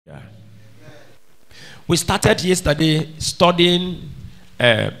We started yesterday studying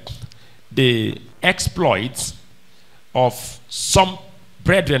the exploits of some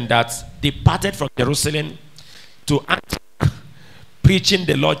brethren that departed from Jerusalem to Antioch, preaching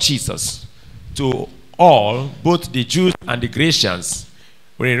the Lord Jesus to all, both the Jews and the Grecians.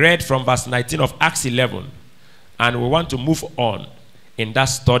 We read from verse 19 of Acts 11, and we want to move on in that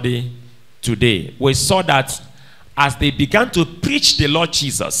study today. We saw that as they began to preach the Lord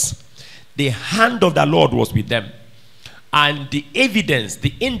Jesus, the hand of the Lord was with them. And the evidence,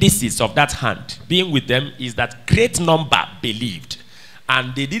 the indices of that hand being with them is that great number believed.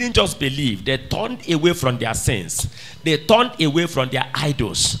 And they didn't just believe, they turned away from their sins. They turned away from their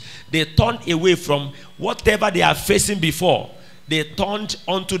idols. They turned away from whatever they are facing before. They turned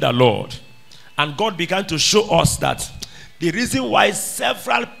unto the Lord. And God began to show us that the reason why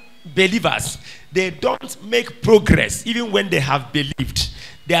several believers, they don't make progress even when they have believed.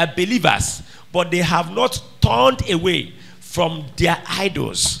 They are believers, but they have not turned away from their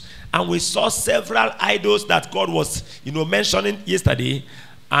idols. And we saw several idols that God was, mentioning yesterday.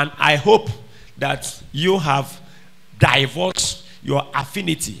 And I hope that you have divulged your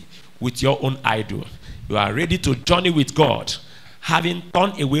affinity with your own idol. You are ready to journey with God, having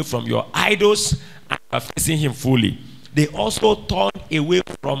turned away from your idols and are facing Him fully. They also turned away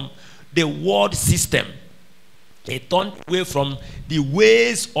from the world system. They turned away from the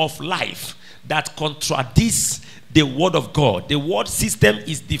ways of life that contradicts the word of God. The world system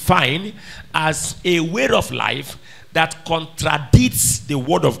is defined as a way of life that contradicts the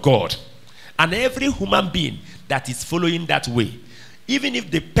word of God. And every human being that is following that way, even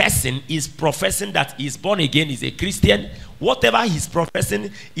if the person is professing that he is born again, is a Christian, whatever he's professing,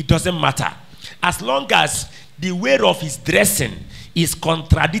 it doesn't matter. As long as the way of his dressing is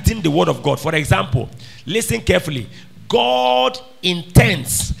contradicting the word of God. For example, listen carefully. God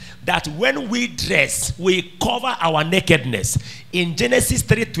intends that when we dress, we cover our nakedness. In Genesis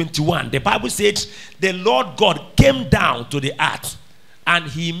 3:21, the Bible says, the Lord God came down to the earth and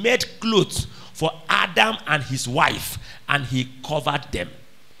He made clothes for Adam and his wife, and He covered them.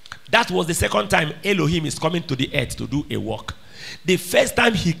 That was the second time Elohim is coming to the earth to do a work. The first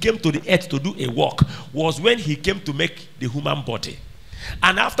time He came to the earth to do a work was when He came to make the human body.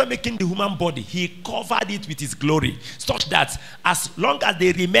 And after making the human body, He covered it with His glory, such that as long as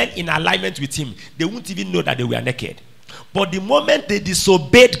they remain in alignment with Him, they won't even know that they were naked. But the moment they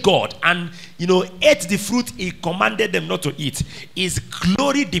disobeyed God and ate the fruit He commanded them not to eat, His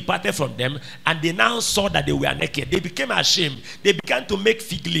glory departed from them, and they now saw that they were naked. They became ashamed. They began to make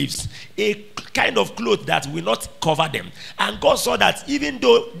fig leaves, a kind of cloth that will not cover them. And God saw that even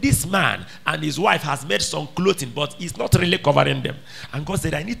though this man and his wife has made some clothing, but it's not really covering them. And God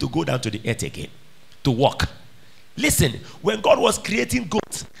said, I need to go down to the earth again to walk. Listen, when God was creating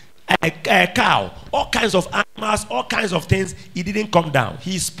goats, a cow, all kinds of animals, all kinds of things, He didn't come down.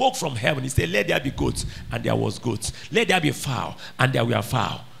 He spoke from heaven. He said, let there be goats, and there was goats. Let there be fowl, and there were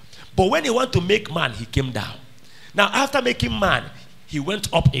fowl. But when He wanted to make man, He came down. Now, after making man, He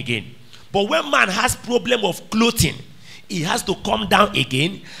went up again. But when man has problem of clothing, he has to come down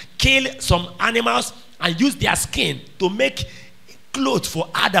again, kill some animals, and use their skin to make clothes for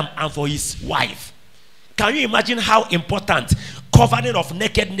Adam and for his wife. Can you imagine how important covering of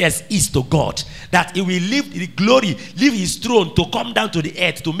nakedness is to God? That He will leave the glory, leave His throne to come down to the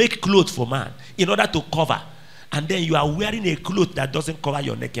earth to make clothes for man in order to cover. And then you are wearing a cloth that doesn't cover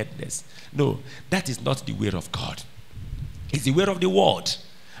your nakedness. No, that is not the way of God. It's the way of the world.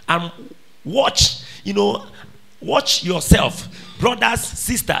 And watch yourself, brothers,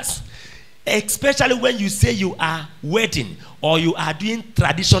 sisters, especially when you say you are wedding or you are doing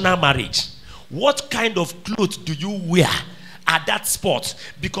traditional marriage. What kind of clothes do you wear at that spot?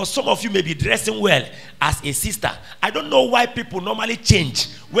 Because some of you may be dressing well as a sister. I don't know why people normally change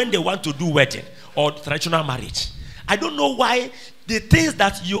when they want to do wedding or traditional marriage. I don't know why the things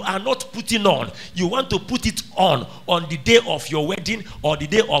that you are not putting on, you want to put it on the day of your wedding or the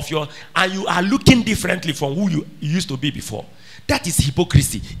day of and you are looking differently from who you used to be before. That is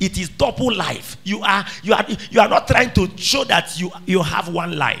hypocrisy. It is double life. You are not trying to show that you have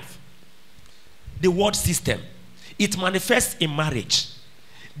one life. The world system, it manifests in marriage.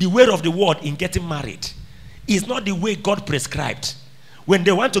 The way of the world in getting married is not the way God prescribed. When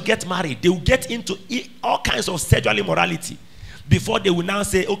they want to get married, they will get into all kinds of sexual immorality before they will now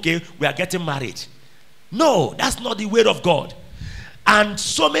say, okay, we are getting married. No, that's not the way of God. And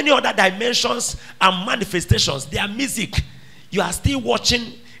so many other dimensions and manifestations. Their music, you are still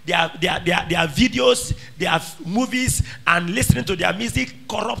watching their videos, their movies, and listening to their music,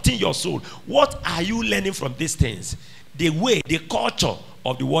 corrupting your soul. What are you learning from these things? The way, the culture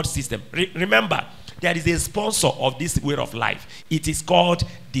of the world system. Remember, there is a sponsor of this way of life. It is called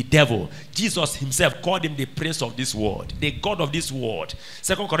the devil. Jesus himself called him the prince of this world, the god of this world.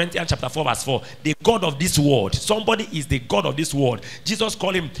 2 Corinthians chapter 4 verse 4, the god of this world. Somebody is the god of this world. Jesus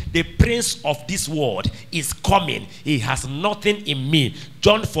called him the prince of this world is coming. He has nothing in me.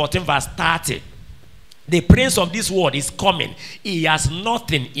 John 14 verse 30. The prince of this world is coming. He has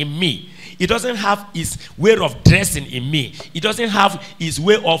nothing in me. He doesn't have his way of dressing in me. He doesn't have his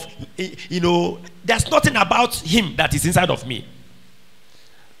way of, there's nothing about him that is inside of me.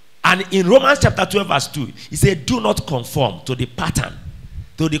 And in Romans chapter 12 verse 2, he said, do not conform to the pattern,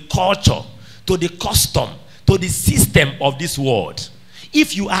 to the culture, to the custom, to the system of this world.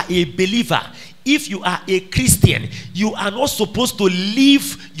 If you are a believer, if you are a Christian, you are not supposed to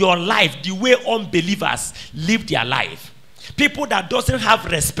live your life the way unbelievers live their life. People that doesn't have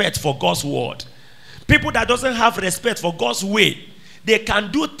respect for God's word. People that doesn't have respect for God's way. They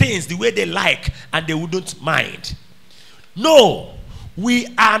can do things the way they like and they wouldn't mind. No, we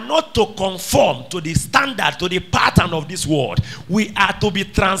are not to conform to the standard, to the pattern of this world. We are to be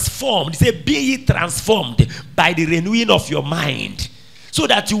transformed. He said, be ye transformed by the renewing of your mind, so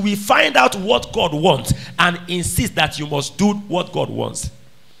that you will find out what God wants and insist that you must do what God wants.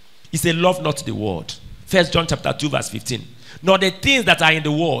 He said, love not the world. 1 John chapter 2 verse 15. Nor the things that are in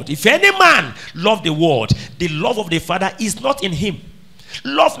the world. If any man love the world, the love of the Father is not in him.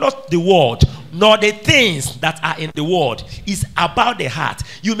 Love not the world, nor the things that are in the world. Is about the heart.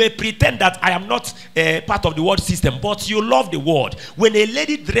 You may pretend that I am not part of the world system, but you love the world. When a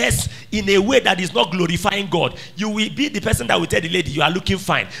lady dress in a way that is not glorifying God, you will be the person that will tell the lady, you are looking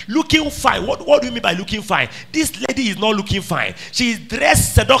fine. Looking fine? What do you mean by looking fine? This lady is not looking fine. She is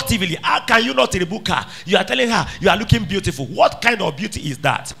dressed seductively. How can you not rebuke her? You are telling her you are looking beautiful. What kind of beauty is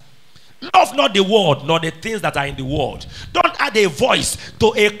that? Love not the world, nor the things that are in the world. Don't add a voice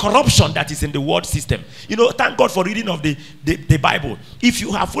to a corruption that is in the world system. Thank God for reading of the Bible. If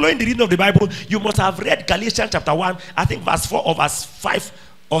you are following the reading of the Bible, you must have read Galatians chapter 1, I think verse 4 or verse 5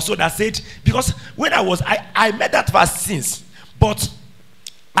 or so, that said, because when I met that verse since, but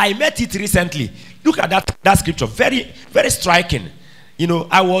I met it recently. Look at that scripture, very, very striking.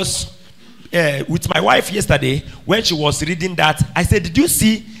 I was with my wife yesterday when she was reading that. I said, did you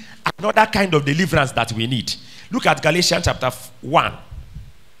see another kind of deliverance that we need? Look at Galatians chapter 1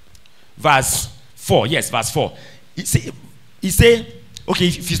 verse 4. Yes, verse 4. He say, okay,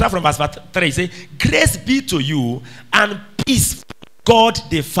 if you start from verse 3, he say, grace be to you and peace from God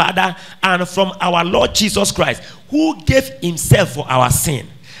the Father and from our Lord Jesus Christ, who gave himself for our sin,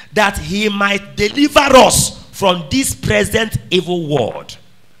 that he might deliver us from this present evil world,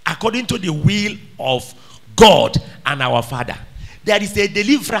 according to the will of God and our Father. There is a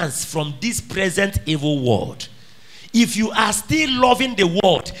deliverance from this present evil world. If you are still loving the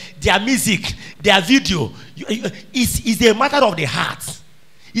world, their music, their video, is a matter of the heart.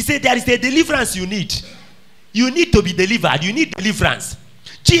 He said there is a deliverance you need. You need to be delivered. You need deliverance.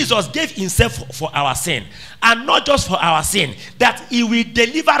 Jesus gave himself for our sin. And not just for our sin, that he will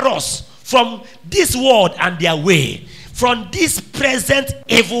deliver us from this world and their way. From this present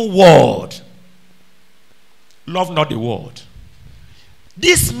evil world. Love not the world.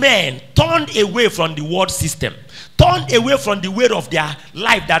 These men turned away from the world system, turned away from the way of their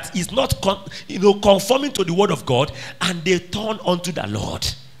life that is not conforming to the word of God, and they turned unto the Lord.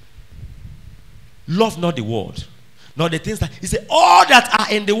 Love not the world, nor the things that he said, all that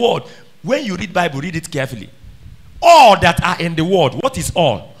are in the world. When you read Bible, read it carefully. All that are in the world. What is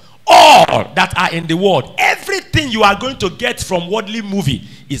all? All that are in the world. Everything you are going to get from worldly movie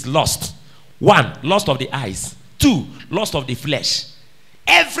is lost. 1, lust of the eyes. 2, lust of the flesh.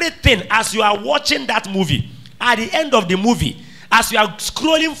 Everything, as you are watching that movie, at the end of the movie, as you are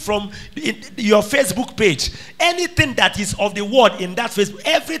scrolling from your Facebook page, anything that is of the world in that Facebook,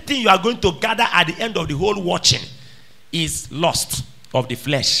 everything you are going to gather at the end of the whole watching is lust of the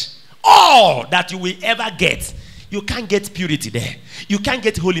flesh. All that you will ever get, you can't get purity there. You can't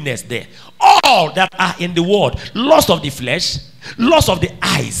get holiness there. All that are in the world, lust of the flesh, lust of the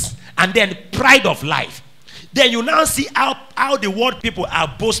eyes, and then pride of life. Then you now see how the world people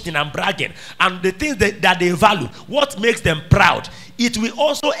are boasting and bragging, and the things that they value, what makes them proud. It will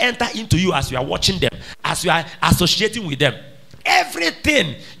also enter into you as you are watching them, as you are associating with them.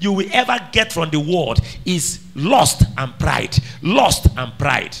 Everything you will ever get from the world is lust and pride. Lust and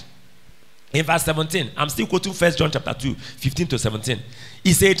pride. In verse 17, I'm still quoting 1 John chapter 2, 15 to 17.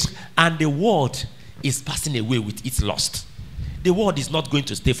 He said, and the world is passing away with its lust. The world is not going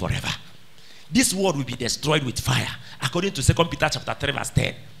to stay forever. This world will be destroyed with fire, according to 2 Peter chapter 3 verse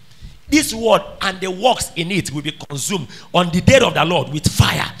 10. This world and the works in it will be consumed on the day of the Lord with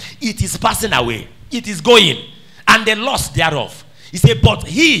fire. It is passing away. it is going, and the loss thereof. He said, but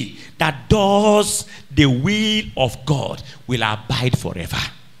he that does the will of God will abide forever.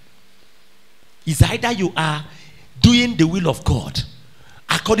 It's either you are doing the will of God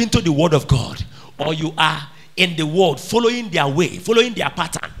according to the word of God, or you are in the world following their way, following their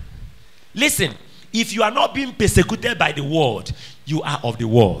pattern. Listen, if you are not being persecuted by the world, you are of the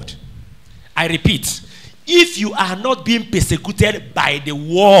world. I repeat, if you are not being persecuted by the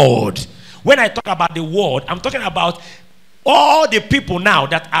world, when I talk about the world, I'm talking about all the people now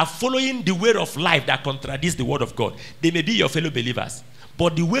that are following the way of life that contradicts the word of God. They may be your fellow believers,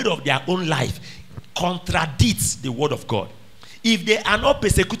 but the way of their own life contradicts the word of God. If they are not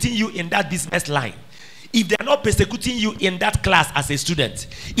persecuting you in that business line, if they are not persecuting you in that class as a student,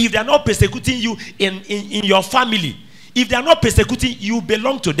 if they are not persecuting you in your family, if they are not persecuting you,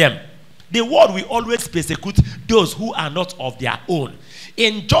 belong to them. The world will always persecute those who are not of their own.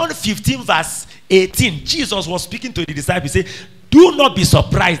 In John 15 verse 18, Jesus was speaking to the disciples. He said, do not be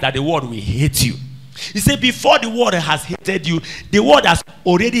surprised that the world will hate you. He said, before the world has hated you, the world has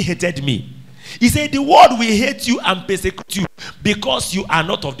already hated me. He said, the world will hate you and persecute you because you are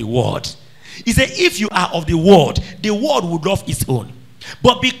not of the world. He said, if you are of the world would love its own.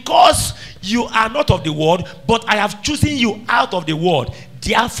 But because you are not of the world, but I have chosen you out of the world,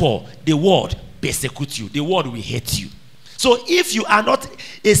 therefore the world persecutes you. The world will hate you. So if you are not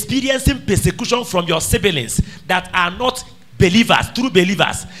experiencing persecution from your siblings that are not believers, true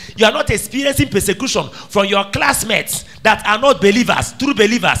believers, you are not experiencing persecution from your classmates that are not believers, true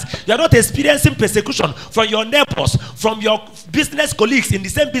believers, you are not experiencing persecution from your neighbors, from your business colleagues in the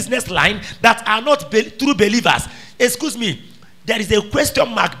same business line that are not true believers, excuse me, there is a question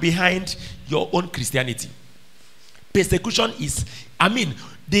mark behind your own Christianity. Persecution is,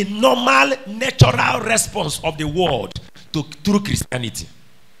 the normal, natural response of the world to true Christianity.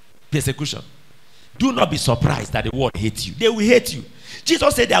 Persecution. Do not be surprised that the world hates you. They will hate you.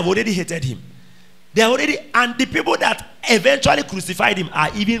 Jesus said they have already hated him. They are already, and the people that eventually crucified him are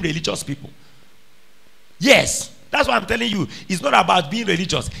even religious people. Yes, that's what I'm telling you. It's not about being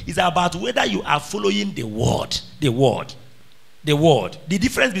religious. It's about whether you are following the word. The word. The word. The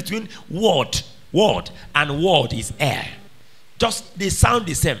difference between word and word is air. Just they sound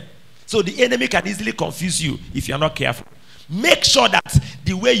the same. So the enemy can easily confuse you if you are not careful. Make sure that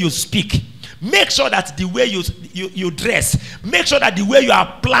the way you speak, make sure that the way you dress, make sure that the way you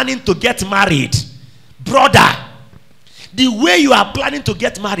are planning to get married, brother, the way you are planning to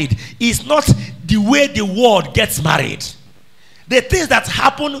get married is not the way the world gets married. The things that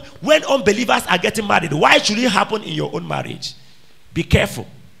happen when unbelievers are getting married, why should it happen in your own marriage? Be careful,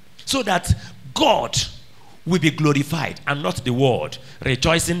 so that God will be glorified and not the world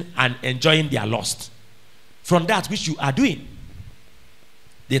rejoicing and enjoying their lust from that which you are doing.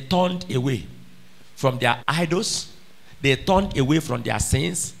 They turned away from their idols, they turned away from their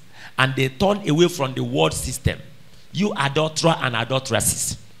sins, and they turned away from the world system. You adulterer and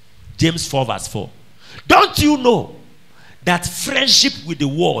adulteresses. James 4 verse 4. Don't you know that friendship with the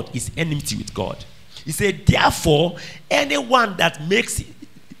world is enmity with God? He said, therefore, anyone that makes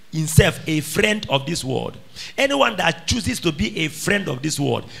himself a friend of this world, anyone that chooses to be a friend of this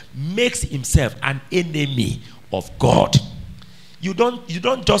world, makes himself an enemy of God. You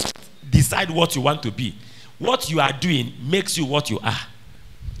don't just decide what you want to be. What you are doing makes you what you are.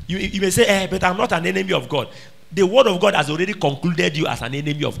 You may say, but I'm not an enemy of God. The word of God has already concluded you as an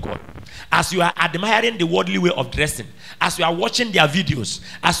enemy of God. As you are admiring the worldly way of dressing, as you are watching their videos,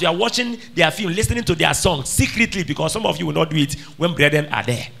 as you are watching their film, listening to their songs secretly, because some of you will not do it when brethren are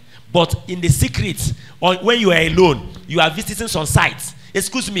there. But in the secret, or when you are alone, you are visiting some sites.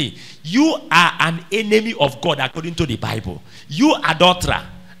 Excuse me, you are an enemy of God according to the Bible. You adulterer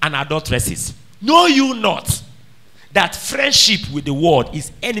and adulteresses. Know you not that friendship with the world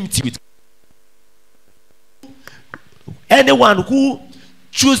is enmity with God? Anyone who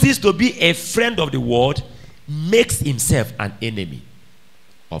chooses to be a friend of the world makes himself an enemy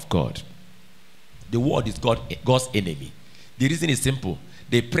of God. The world is God's enemy. The reason is simple.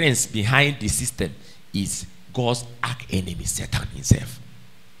 The prince behind the system is God's arch-enemy, Satan himself.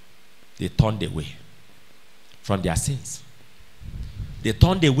 They turned away from their sins. They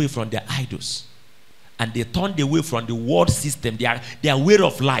turned away from their idols. And they turned away from the world system, their way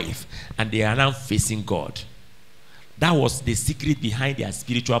of life. And they are now facing God. That was the secret behind their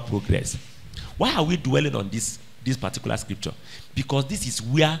spiritual progress. Why are we dwelling on this particular scripture? Because this is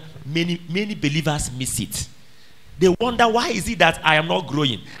where many believers miss it. They wonder, why is it that I am not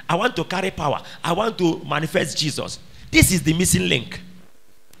growing? I want to carry power. I want to manifest Jesus. This is the missing link.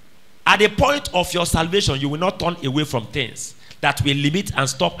 At the point of your salvation, you will not turn away from things that will limit and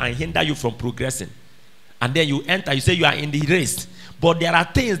stop and hinder you from progressing. And then you enter, you say you are in the race. But there are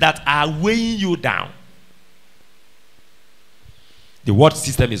things that are weighing you down. The word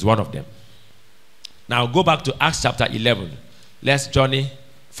system is one of them. Now go back to Acts chapter 11. Let's journey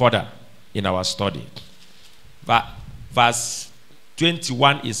further in our study. Verse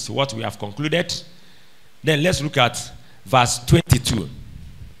 21 is what we have concluded. Then let's look at verse 22.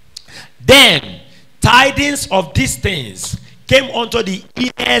 Then tidings of these things came unto the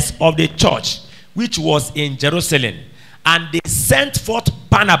ears of the church which was in Jerusalem, and they sent forth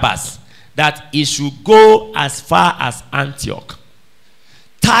Barnabas that he should go as far as Antioch.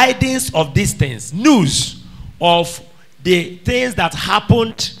 Tidings of these things, news of the things that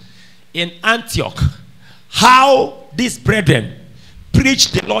happened in Antioch, how these brethren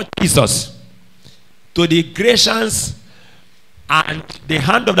preached the Lord Jesus to the Grecians, and the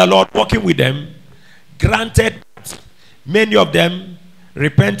hand of the Lord working with them granted many of them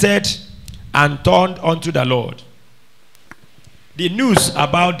repented and turned unto the Lord. The news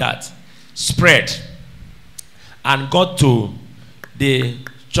about that spread and got to the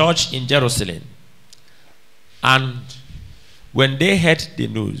church in Jerusalem. And when they heard the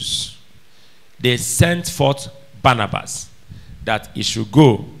news, they sent forth Barnabas that he should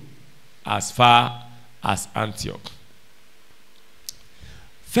go as far as Antioch.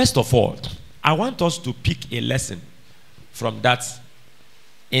 First of all, I want us to pick a lesson from that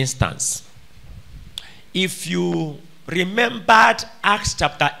instance. If you remembered Acts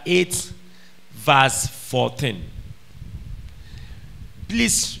chapter 8, verse 14,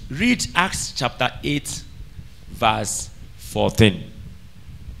 please read Acts chapter 8, verse 14.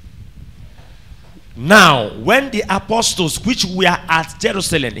 Now, when the apostles which were at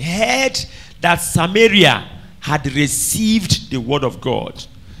Jerusalem heard that Samaria had received the word of God,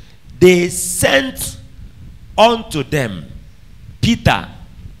 they sent unto them Peter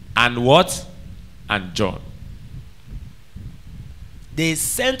and what? And John. They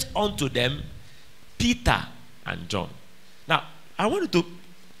sent unto them Peter and John. Now, I want you to,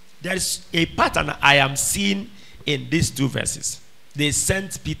 there is a pattern I am seeing in these two verses. They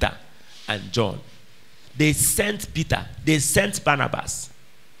sent Peter and John. They sent Peter. They sent Barnabas.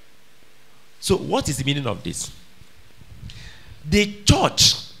 So what is the meaning of this? The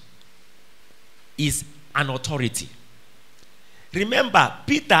church is an authority. Remember,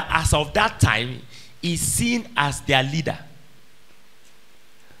 Peter, as of that time, is seen as their leader.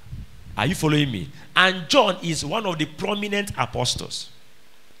 Are you following me? And John is one of the prominent apostles.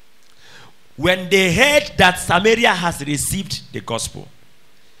 When they heard that Samaria has received the gospel,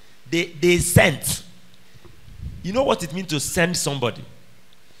 they sent. You know what it means to send somebody?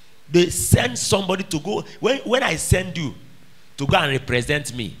 They send somebody to go. When I send you to go and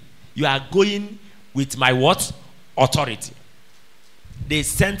represent me, you are going with my what? Authority. They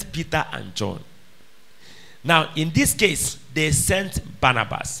sent Peter and John. Now, in this case, they sent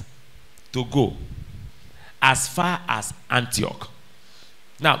Barnabas to go as far as Antioch.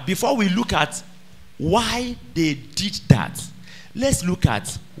 Now, before we look at why they did that, let's look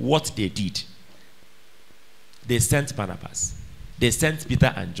at what they did. They sent Barnabas. They sent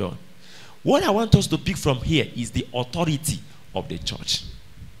Peter and John. What I want us to pick from here is the authority of the church.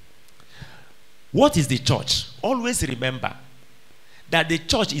 What is the church? Always remember that the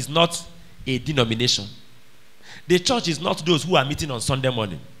church is not a denomination. The church is not those who are meeting on Sunday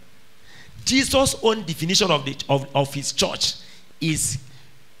morning. Jesus' own definition of his church is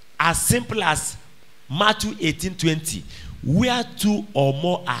as simple as Matthew 18:20. Where two or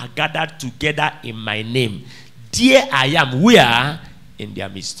more are gathered together in my name, there I am. We are in their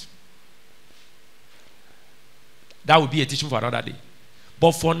midst. That will be a teaching for another day.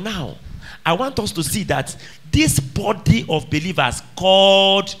 But for now, I want us to see that this body of believers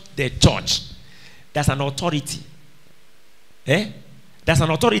called the church, there's an authority. There's an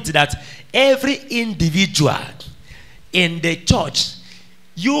authority that every individual in the church,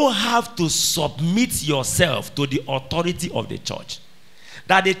 you have to submit yourself to the authority of the church.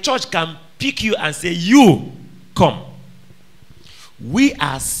 That the church can pick you and say, you, come. We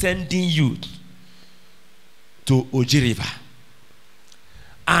are sending you to Oji River.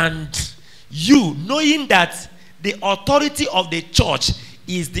 And you, knowing that the authority of the church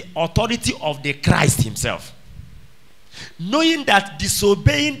is the authority of the Christ himself. Knowing that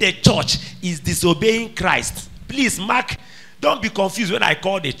disobeying the church is disobeying Christ. Please mark, don't be confused when I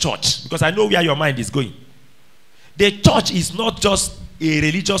call the church, because I know where your mind is going. The church is not just a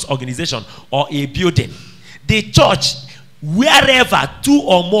religious organization or a building. The church, wherever two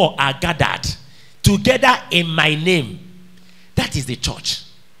or more are gathered together in my name, that is the church.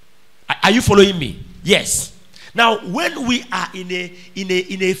 Are you following me? Yes. Now, when we are in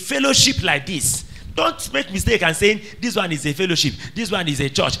a fellowship like this, don't make mistake and saying this one is a fellowship, this one is a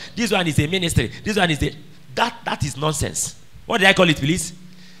church, this one is a ministry, this one is a that is nonsense. What did I call it, please?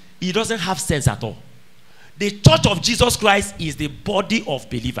 It doesn't have sense at all. The church of Jesus Christ is the body of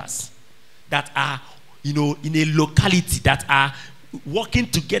believers that are, in a locality, that are working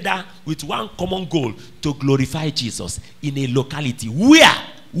together with one common goal to glorify Jesus in a locality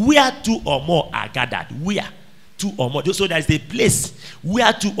where two or more are gathered. Where two or more. So there is a place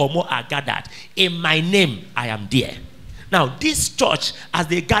where two or more are gathered. In my name, I am there. Now, this church, as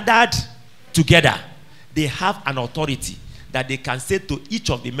they gathered together, they have an authority that they can say to each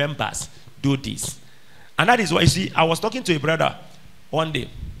of the members, do this. And that is why, you see, I was talking to a brother one day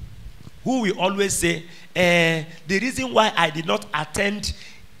who will always say, the reason why I did not attend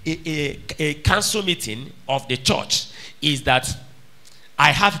a council meeting of the church is that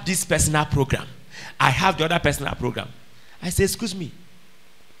I have this personal program. I have the other personal program. I say, excuse me.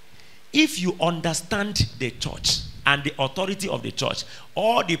 If you understand the church and the authority of the church,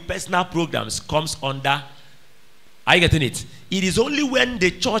 all the personal programs comes under. Are you getting it? It is only when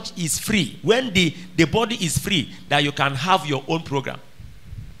the church is free, when the body is free, that you can have your own program.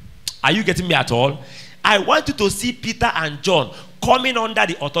 Are you getting me at all? I want you to see Peter and John coming under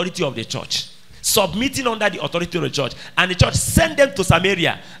the authority of the church, submitting under the authority of the church, and the church sent them to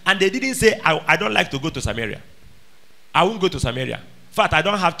Samaria, and they didn't say, I don't like to go to Samaria. I won't go to Samaria. In fact, I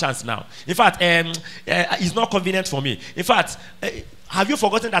don't have chance now. In fact, it's not convenient for me. In fact, have you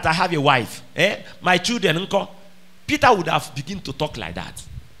forgotten that I have a wife? My children, uncle. Peter would have begun to talk like that.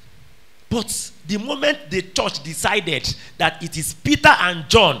 But the moment the church decided that it is Peter and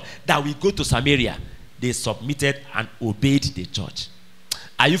John that will go to Samaria, they submitted and obeyed the church.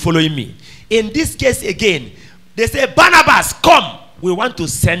 Are you following me? In this case again, they say, Barnabas, come. We want to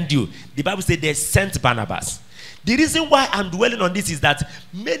send you. The Bible says they sent Barnabas. The reason why I'm dwelling on this is that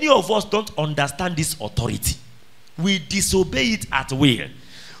many of us don't understand this authority. We disobey it at will.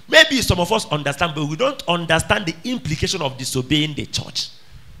 Maybe some of us understand, but we don't understand the implication of disobeying the church.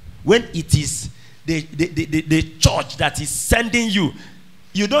 When it is the church that is sending you,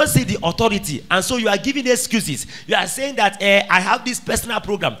 you don't see the authority, and so you are giving excuses. You are saying that I have this personal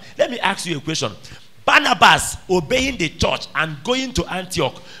program. Let me ask you a question. Barnabas obeying the church and going to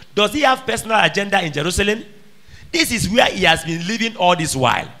Antioch, does he have personal agenda in Jerusalem? This is where he has been living all this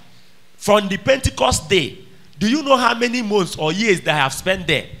while. From the Pentecost day, do you know how many months or years they have spent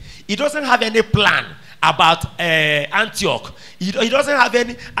there? He doesn't have any plan about Antioch. He doesn't have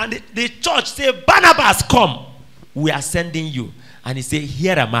any. And the church say, Barnabas, come. We are sending you. And he said,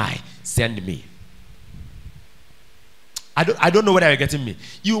 here am I. Send me. I don't know whether you're getting me.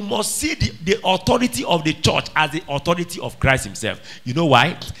 You must see the authority of the church as the authority of Christ himself. You know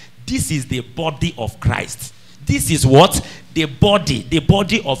why? This is the body of Christ. This is what? The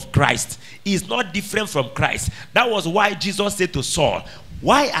body of Christ is not different from Christ. That was why Jesus said to Saul,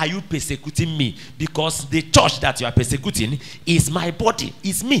 why are you persecuting me? Because the church that you are persecuting is my body,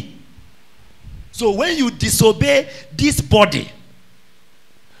 is me. So when you disobey this body,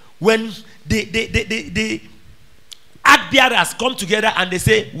 when the act bearers come together and they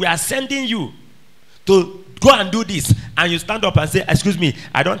say, we are sending you to go and do this, and you stand up and say, excuse me,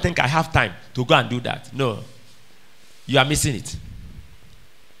 I don't think I have time to go and do that. No, you are missing it.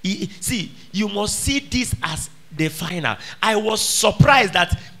 See, you must see this as the final. I was surprised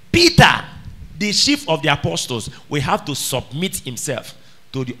that Peter, the chief of the apostles, will have to submit himself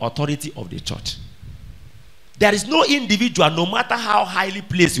to the authority of the church. There is no individual, no matter how highly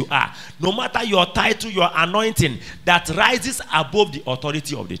placed you are, no matter your title, your anointing, that rises above the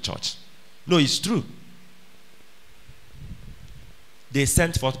authority of the church. No, it's true. They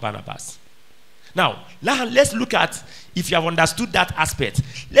sent forth Barnabas. Now, let's look at, if you have understood that aspect,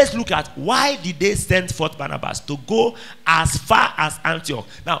 let's look at why did they send forth Barnabas to go as far as Antioch.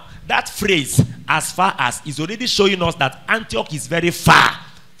 Now, that phrase, as far as, is already showing us that Antioch is very far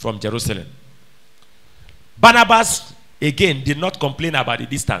from Jerusalem. Barnabas, again, did not complain about the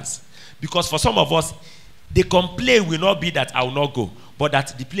distance. Because for some of us, the complaint will not be that I will not go, but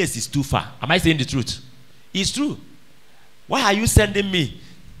that the place is too far. Am I saying the truth? It's true. Why are you sending me?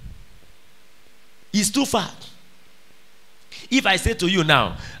 It's too far. If I say to you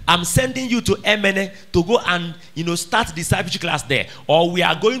now, I'm sending you to Emene to go and start discipleship class there, or we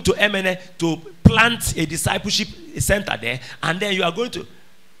are going to Emene to plant a discipleship center there, and then you are going to,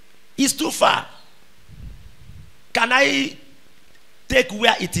 it's too far. Can I take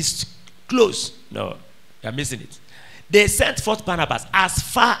where it is close? No, you're missing it. They sent forth Barnabas as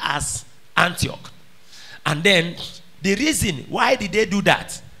far as Antioch. And then the reason why did they do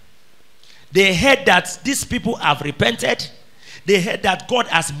that? They heard that these people have repented. They heard that God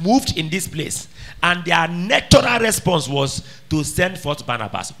has moved in this place. And their natural response was to send forth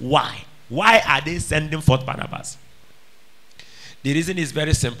Barnabas. Why? Why are they sending forth Barnabas? The reason is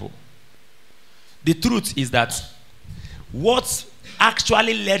very simple. The truth is that what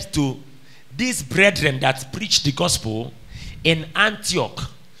actually led to these brethren that preached the gospel in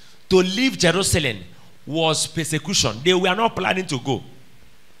Antioch to leave Jerusalem was persecution. They were not planning to go.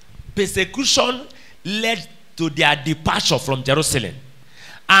 Persecution led to their departure from Jerusalem.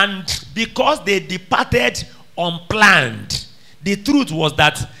 And because they departed unplanned, the truth was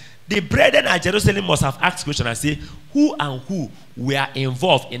that the brethren at Jerusalem must have asked questions and say, who and who were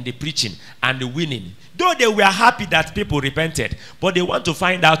involved in the preaching and the winning? Though they were happy that people repented, but they want to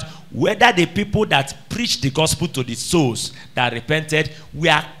find out whether the people that preached the gospel to the souls that repented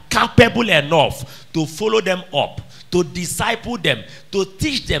were capable enough to follow them up, to disciple them, to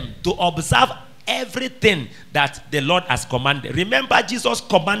teach them, to observe everything that the Lord has commanded. Remember, Jesus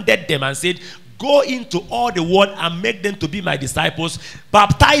commanded them and said, go into all the world and make them to be my disciples,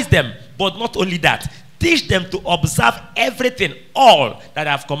 baptize them, but not only that, teach them to observe everything, all that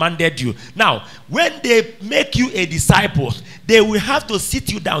I have commanded you. Now, when they make you a disciple, they will have to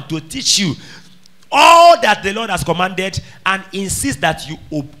sit you down to teach you all that the Lord has commanded and insist that you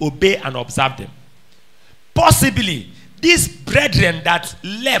obey and observe them. Possibly, these brethren that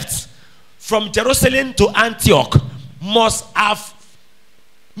left from Jerusalem to Antioch must have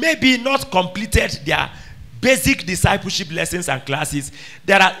maybe not completed their basic discipleship lessons and classes.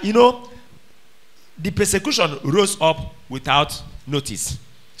 There are, the persecution rose up without notice.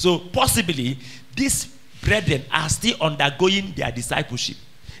 So possibly, these brethren are still undergoing their discipleship.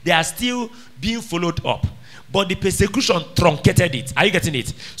 They are still being followed up. But the persecution truncated it. Are you getting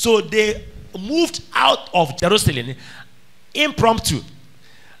it? So they moved out of Jerusalem impromptu.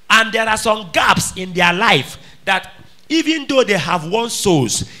 And there are some gaps in their life that even though they have won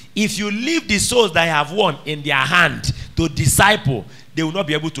souls, if you leave the souls that have won in their hand to disciple, they will not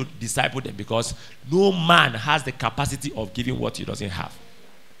be able to disciple them because no man has the capacity of giving what he doesn't have.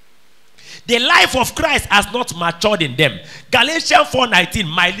 The life of Christ has not matured in them. Galatians 4:19,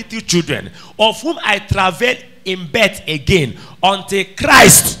 my little children, of whom I travail in birth again, until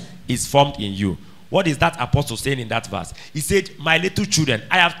Christ is formed in you. What is that apostle saying in that verse? He said, my little children,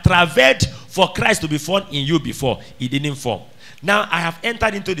 I have travailed for Christ to be formed in you before. He didn't form. Now I have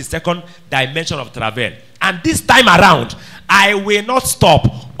entered into the second dimension of travail. And this time around, I will not stop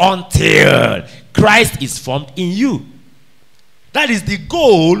until Christ is formed in you. That is the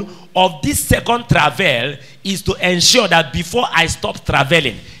goal of this second travail, is to ensure that before I stop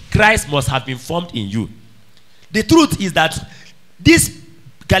traveling, Christ must have been formed in you. The truth is that these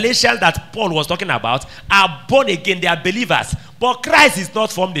Galatians that Paul was talking about are born again, they are believers, but Christ is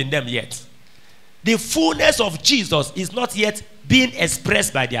not formed in them yet. The fullness of Jesus is not yet being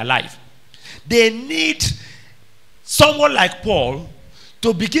expressed by their life. They need someone like Paul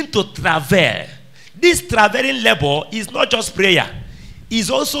to begin to travel. This traveling labor is not just prayer. It's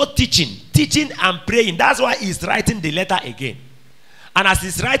also teaching and praying. That's why he's writing the letter again. And as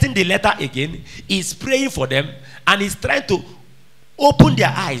he's writing the letter again, he's praying for them and he's trying to open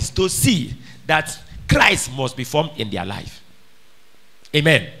their eyes to see that Christ must be formed in their life.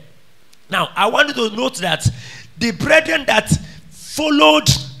 Amen. Now, I want you to note that the brethren that followed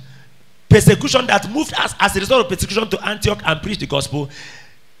persecution, that moved as a result of persecution to Antioch and preached the gospel,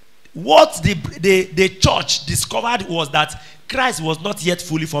 what the church discovered was that Christ was not yet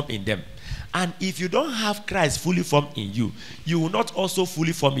fully formed in them. And if you don't have Christ fully formed in you, you will not also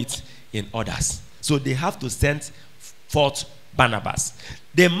fully form it in others. So they have to send forth Barnabas,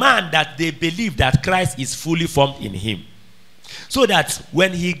 the man that they believe that Christ is fully formed in him, so that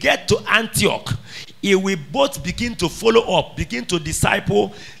when he gets to Antioch, he will both begin to follow up, begin to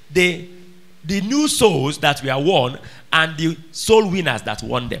disciple the new souls that were won and the soul winners that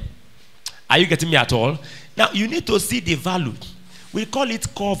won them. Are you getting me at all? Now, you need to see the value. We call it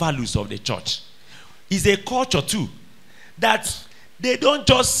core values of the church. It's a culture too, that they don't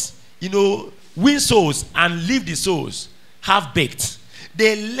just, win souls and leave the souls half-baked.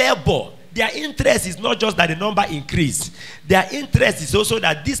 They labor. Their interest is not just that the number increase. Their interest is also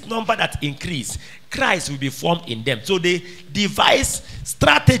that this number that increase, Christ will be formed in them. So they devise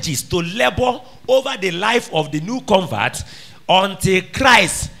strategies to labor over the life of the new convert until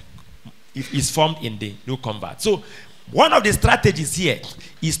Christ is formed in the new convert. So one of the strategies here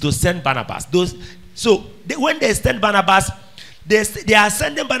is to send Barnabas. When they send Barnabas, they are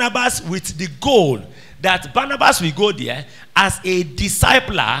sending Barnabas with the goal that Barnabas will go there as a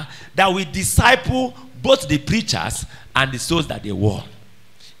discipler that will disciple both the preachers and the souls that they won.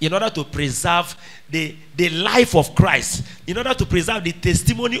 in order to preserve the life of Christ, in order to preserve the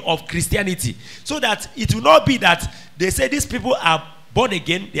testimony of Christianity, so that it will not be that they say these people are born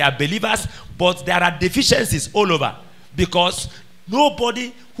again, they are believers, but there are deficiencies all over, because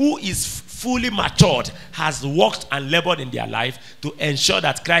nobody who is fully matured has worked and labored in their life to ensure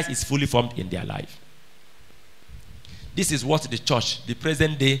that Christ is fully formed in their life. This is what the church, the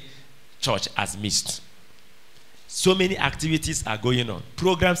present day church, has missed. So many activities are going on,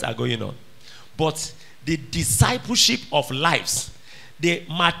 programs are going on, but the discipleship of lives, the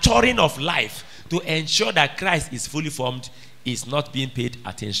maturing of life to ensure that Christ is fully formed is not being paid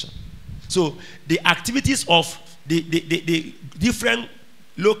attention. So the activities of the different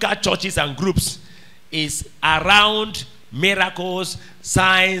local churches and groups is around miracles,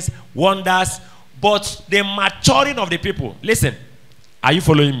 signs, wonders, but the maturing of the people. Listen, are you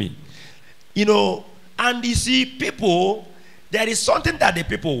following me? You know, and you see, people, there is something that the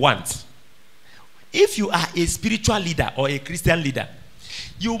people want. If you are a spiritual leader or a Christian leader,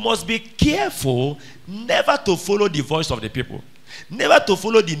 you must be careful never to follow the voice of the people, never to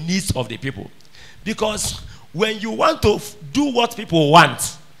follow the needs of the people. Because when you want to do what people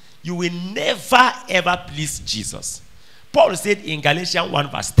want, you will never ever please Jesus. Paul said in Galatians 1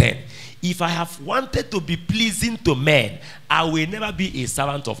 verse 10, if I have wanted to be pleasing to men, I will never be a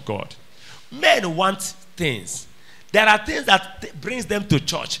servant of God. Men want things. There are things that brings them to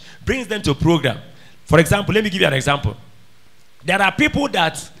church, brings them to program. For example, let me give you an example. There are people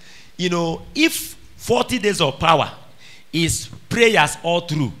that, you know, if 40 days of power is prayers all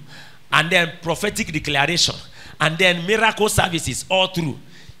through, and then prophetic declaration, and then miracle services all through,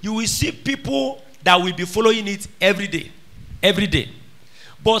 you will see people that will be following it every day. Every day.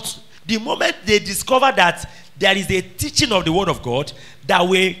 But the moment they discover that there is a teaching of the word of God that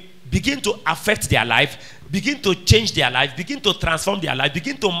will begin to affect their life, begin to change their life, begin to transform their life,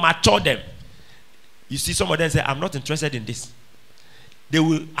 begin to mature them. You see some of them say, I'm not interested in this. They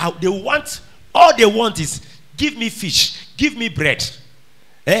want, all they want is, give me fish, give me bread.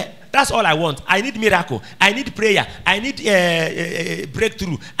 That's all I want. I need miracle. I need prayer. I need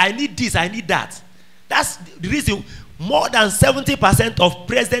breakthrough. I need this. I need that. That's the reason more than 70% of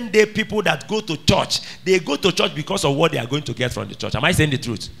present day people that go to church, they go to church because of what they are going to get from the church. Am I saying the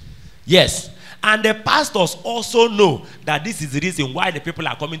truth? Yes. And the pastors also know that this is the reason why the people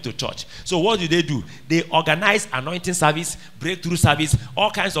are coming to church. So what do? They organize anointing service, breakthrough service, all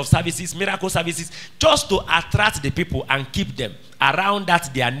kinds of services, miracle services, just to attract the people and keep them around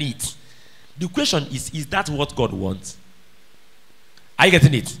that their needs. The question is that what God wants? Are you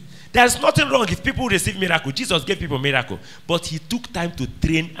getting it? There's nothing wrong if people receive miracle. Jesus gave people miracle, but he took time to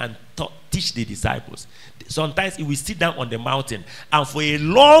train and teach the disciples. Sometimes he will sit down on the mountain, and for a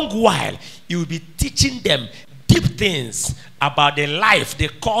long while he will be teaching them deep things about the life, the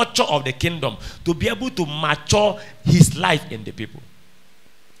culture of the kingdom, to be able to mature his life in the people.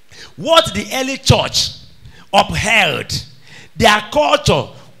 What the early church upheld, their culture,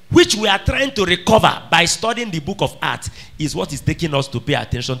 which we are trying to recover by studying the book of Acts, is what is taking us to pay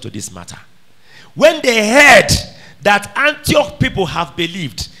attention to this matter. When they heard that Antioch people have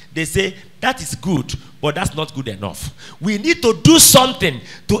believed, they say, that is good, but that's not good enough. We need to do something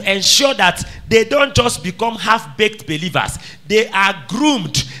to ensure that they don't just become half-baked believers. They are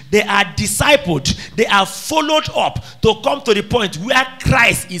groomed, they are discipled, they are followed up to come to the point where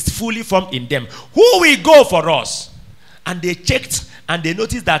Christ is fully formed in them. Who will go for us? And they checked and they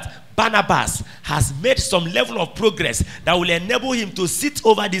noticed that Barnabas has made some level of progress that will enable him to sit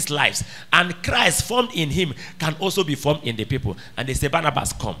over these lives. And Christ formed in him can also be formed in the people. And they say,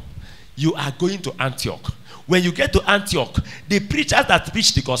 Barnabas, come. You are going to Antioch. When you get to Antioch, the preachers that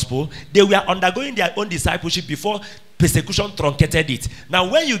preached the gospel, they were undergoing their own discipleship before persecution truncated it.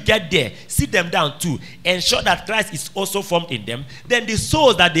 Now when you get there, sit them down too. Ensure that Christ is also formed in them. Then the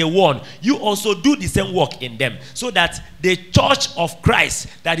souls that they won, you also do the same work in them. So that the church of Christ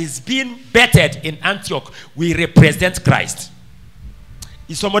that is being bettered in Antioch will represent Christ.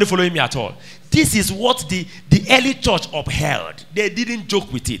 Is somebody following me at all? This is what the early church upheld. They didn't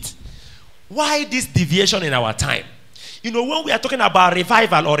joke with it. Why this deviation in our time? You know, when we are talking about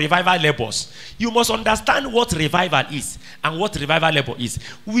revival or revival labors, you must understand what revival is and what revival labor is.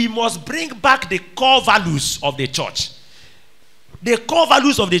 We must bring back the core values of the church. The core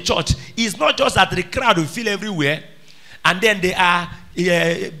values of the church is not just that the crowd will fill everywhere and then they are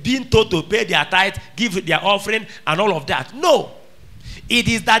being told to pay their tithe, give their offering and all of that. No. It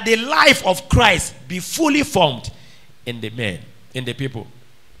is that the life of Christ be fully formed in the men, in the people.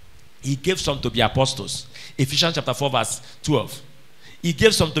 He gave some to be apostles. Ephesians chapter 4 verse 12. He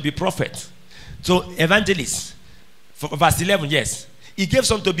gave some to be prophets. So evangelists. Verse 11, yes. He gave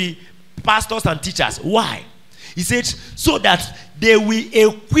some to be pastors and teachers. Why? He said, so that they will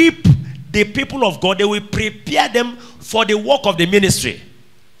equip the people of God. They will prepare them for the work of the ministry.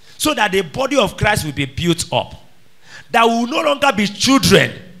 So that the body of Christ will be built up. That will no longer be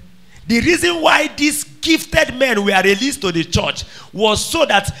children. The reason why these gifted men were released to the church was so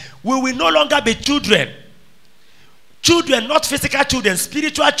that we will no longer be children. Children, not physical children,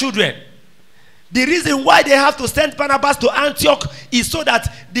 spiritual children. The reason why they have to send Barnabas to Antioch is so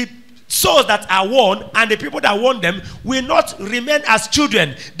that the souls that are won and the people that won them will not remain as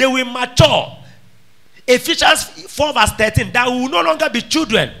children. They will mature. Ephesians 4 verse 13, that will no longer be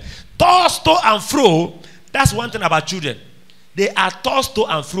children. Tossed to and fro. That's one thing about children. They are tossed to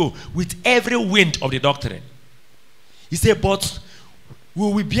and fro with every wind of the doctrine. He said, but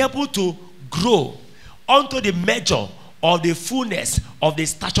we will be able to grow unto the measure of the fullness of the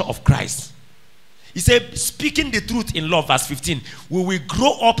stature of Christ. He said, speaking the truth in love, verse 15, we will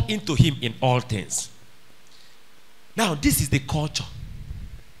grow up into him in all things. Now, this is the culture.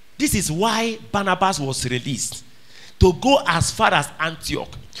 This is why Barnabas was released, to go as far as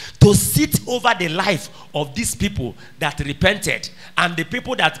Antioch, to sit over the life of these people that repented and the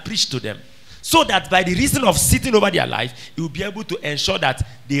people that preached to them, so that by the reason of sitting over their life, he will be able to ensure that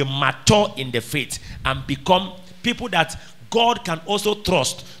they mature in the faith and become people that God can also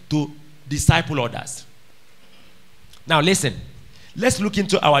trust to disciple others. Now listen, let's look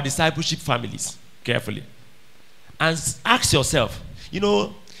into our discipleship families carefully and ask yourself, you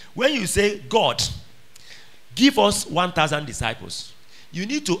know, when you say, God, give us 1,000 disciples, you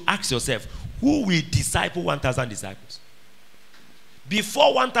need to ask yourself, who will disciple 1,000 disciples?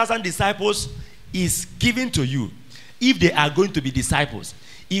 Before 1,000 disciples is given to you, if they are going to be disciples,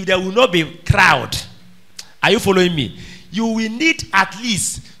 if there will not be crowd, are you following me? You will need at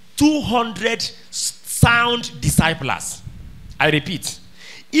least 200 sound disciples. I repeat,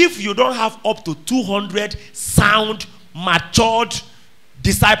 if you don't have up to 200 sound, matured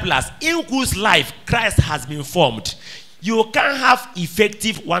disciples in whose life Christ has been formed, you can't have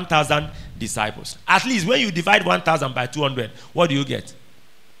effective 1,000 disciples. At least when you divide 1,000 by 200, what do you get?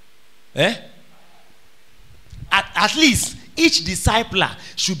 At least each discipler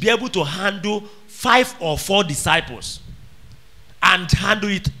should be able to handle 5 or 4 disciples and handle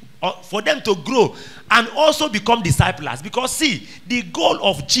it for them to grow and also become disciples. Because see, the goal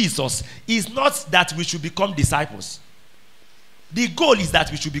of Jesus is not that we should become disciples. The goal is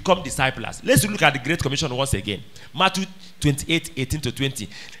that we should become disciples. Let's look at the Great Commission once again. Matthew 28, 18 to 20.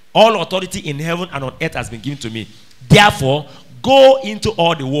 All authority in heaven and on earth has been given to me. Therefore, go into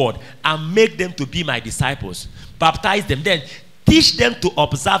all the world and make them to be my disciples. Baptize them. Then teach them to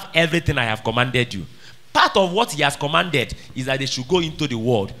observe everything I have commanded you. Part of what he has commanded is that they should go into the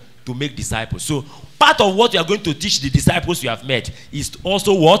world to make disciples. So part of what you are going to teach the disciples you have met is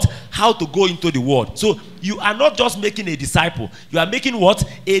also what? How to go into the world. So you are not just making a disciple. You are making what?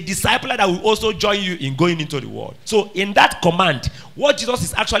 A discipler that will also join you in going into the world. So in that command, what Jesus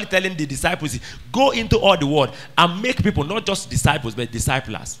is actually telling the disciples is go into all the world and make people not just disciples but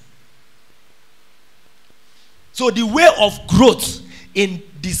disciples. So the way of growth in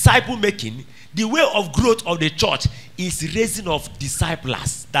disciple making, the way of growth of the church is raising of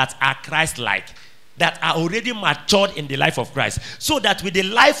disciples that are Christ-like, that are already matured in the life of Christ. So that with the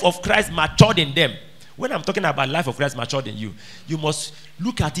life of Christ matured in them, when I'm talking about life of Christ matured in you, you must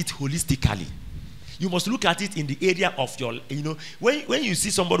look at it holistically. You must look at it in the area of your, you know, when you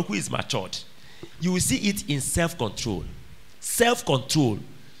see somebody who is matured, you will see it in self-control. Self-control.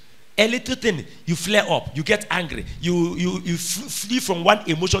 A little thing, you flare up, you get angry, you flee from one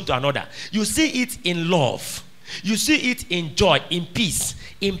emotion to another. You see it in love. You see it in joy, in peace,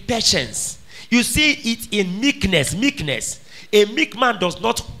 in patience. You see it in meekness. Meekness. A meek man does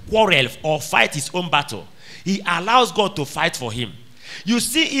not quarrel or fight his own battle. He allows God to fight for him. You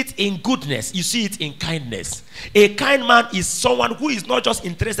see it in goodness. You see it in kindness. A kind man is someone who is not just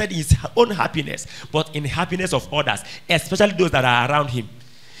interested in his own happiness, but in the happiness of others, especially those that are around him.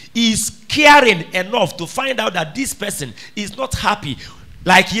 He is caring enough to find out that this person is not happy.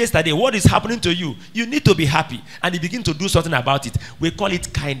 Like yesterday, what is happening to you? You need to be happy. And he begins to do something about it. We call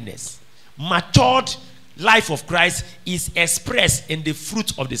it kindness. Matured life of Christ is expressed in the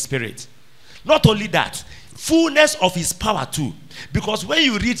fruit of the Spirit. Not only that, fullness of his power too. Because when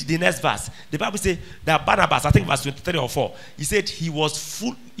you read the next verse, the Bible says that Barnabas, I think verse 23 or 4, he said he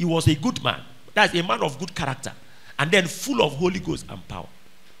was a good man. That's a man of good character. And then full of Holy Ghost and power.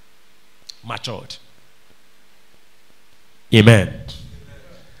 Matured. Amen.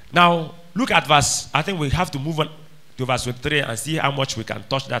 Now, look at verse, I think we have to move on to verse 23 and see how much we can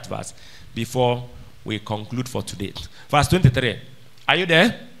touch that verse before we conclude for today. Verse 23. Are you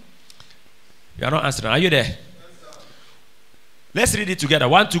there? You are not answering. Are you there? Let's read it together.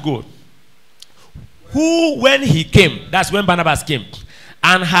 1, 2, go. Who, when he came, that's when Barnabas came,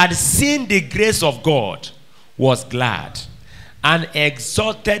 and had seen the grace of God, was glad, and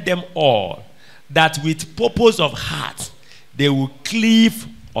exhorted them all, that with purpose of heart they will cleave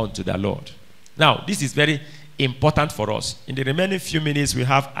unto the Lord. Now, this is very important for us. In the remaining few minutes we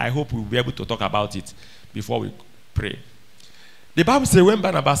have, I hope we'll be able to talk about it before we pray. The Bible says when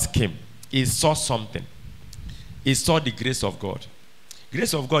Barnabas came, he saw something. He saw the grace of God.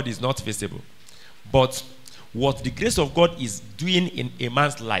 Grace of God is not visible. But what the grace of God is doing in a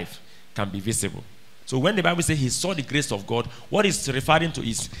man's life can be visible. So when the Bible says he saw the grace of God, what it's referring to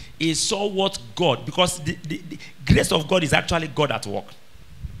is he saw what God, because the grace of God is actually God at work.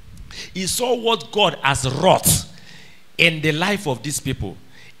 He saw what God has wrought in the life of these people,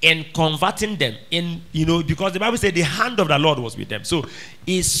 in converting them, in, because the Bible said the hand of the Lord was with them. So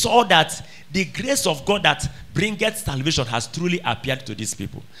he saw that the grace of God that bringeth salvation has truly appeared to these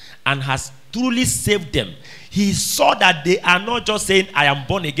people and has truly saved them. He saw that they are not just saying, I am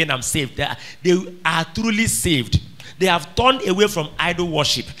born again, I'm saved. They are truly saved. They have turned away from idol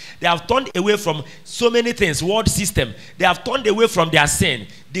worship. They have turned away from so many things, world system. They have turned away from their sin.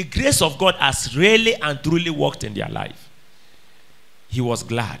 The grace of God has really and truly worked in their life. He was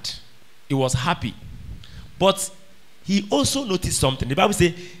glad. He was happy. But he also noticed something. The Bible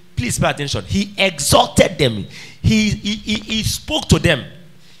says, please pay attention. He exhorted them. He spoke to them.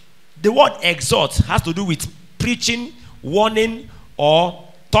 The word exhort has to do with preaching, warning, or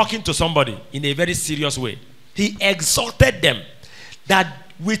talking to somebody in a very serious way. He exhorted them that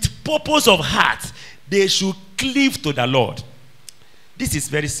with purpose of heart, they should cleave to the Lord. This is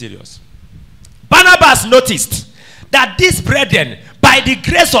very serious. Barnabas noticed that these brethren, by the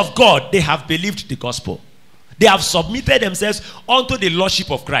grace of God, they have believed the gospel. They have submitted themselves unto the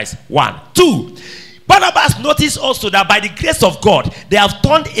lordship of Christ. 1. 2. Barnabas noticed also that by the grace of God, they have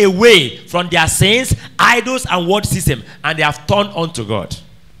turned away from their sins, idols, and world system, and they have turned unto God.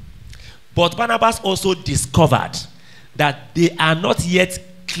 But Barnabas also discovered that they are not yet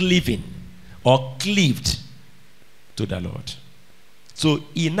cleaving or cleaved to the Lord. So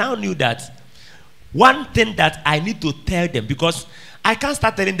he now knew that one thing that I need to tell them, because I can't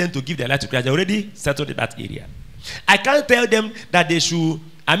start telling them to give their life to Christ. They already settled in that area. I can't tell them that they should,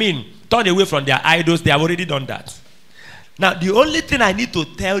 turn away from their idols. They have already done that. Now, the only thing I need to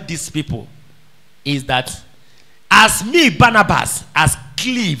tell these people is that as me, Barnabas, has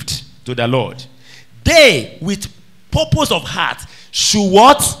cleaved to the Lord, they, with purpose of heart, should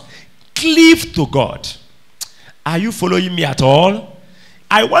what? Cleave to God. Are you following me at all?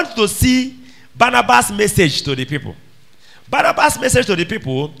 I want to see Barnabas' message to the people. Barnabas' message to the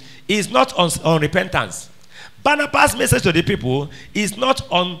people is not on repentance. Barnabas' message to the people is not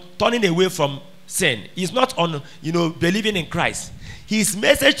on turning away from sin. It's not on, believing in Christ. His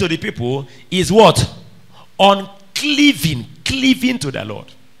message to the people is what? On cleaving to the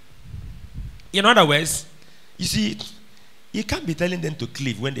Lord. In other words, you see, you can't be telling them to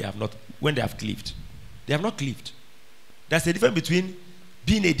cleave when they have cleaved. They have not cleaved. There's a difference between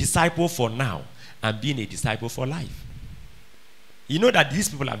being a disciple for now and being a disciple for life. You know that these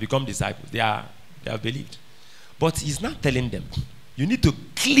people have become disciples. They have believed. But he's not telling them, you need to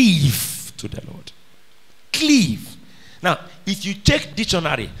cleave to the Lord. Cleave. Now, if you check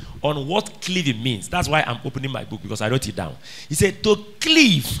dictionary on what cleaving means, that's why I'm opening my book, because I wrote it down. He said to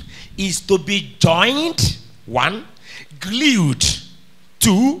cleave is to be joined, 1, glued,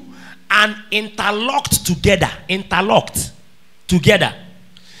 2, and interlocked together. Interlocked together.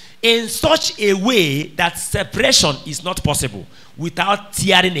 In such a way that separation is not possible without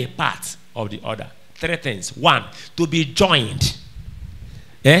tearing a part of the other. 3 things. 1, to be joined.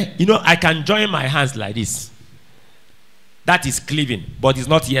 I can join my hands like this. That is cleaving, but it's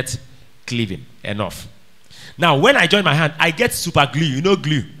not yet cleaving enough. Now, when I join my hand, I get super glue.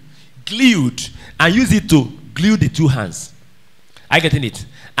 Glue. Glued. And use it to glue the 2 hands. Are you getting it?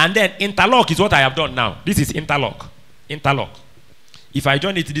 And then interlock is what I have done now. This is interlock. Interlock. If I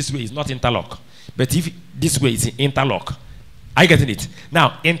join it this way, it's not interlock. But if this way, it's interlock. Are you getting it?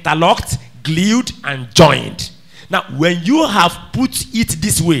 Now, interlocked, glued, and joined. Now, when you have put it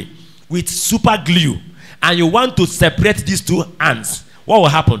this way with super glue, and you want to separate these 2 hands, what will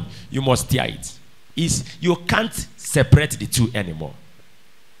happen? You must tear it. You can't separate the 2 anymore.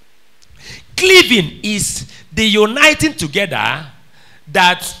 Cleaving is the uniting together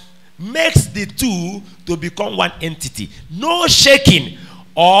that makes the 2 to become one entity. No shaking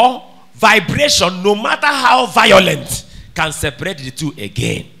or vibration, no matter how violent, can separate the 2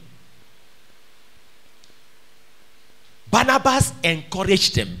 again. Barnabas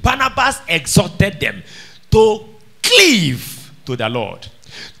encouraged them. Barnabas exhorted them to cleave to the Lord,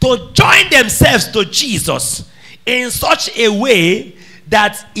 to join themselves to Jesus in such a way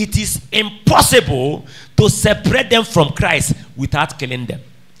that it is impossible to separate them from Christ without killing them.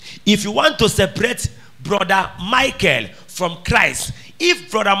 If you want to separate Brother Michael from Christ, if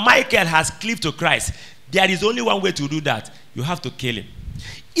Brother Michael has cleaved to Christ, there is only one way to do that. You have to kill him.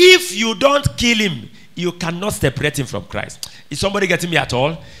 If you don't kill him, you cannot separate him from Christ. Is somebody getting me at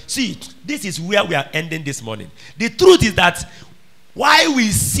all? See, this is where we are ending this morning. The truth is that why we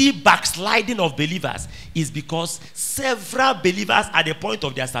see backsliding of believers is because several believers at the point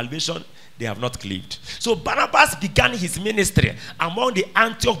of their salvation, they have not cleaved. So Barnabas began his ministry among the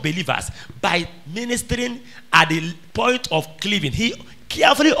Antioch believers by ministering at the point of cleaving. He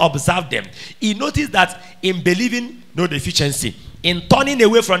carefully observed them. He noticed that in believing, no deficiency. In turning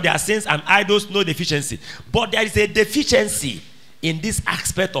away from their sins and idols, no deficiency. But there is a deficiency in this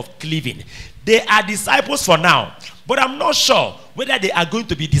aspect of cleaving. They are disciples for now, but I'm not sure whether they are going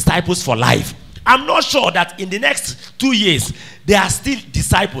to be disciples for life. I'm not sure that in the next 2 years, they are still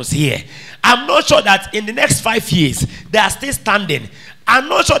disciples here. I'm not sure that in the next 5 years, they are still standing. I'm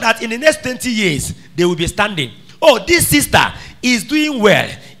not sure that in the next 20 years, they will be standing. Oh, this sister is doing well.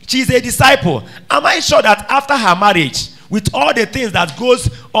 She's a disciple. Am I sure that after her marriage, with all the things that goes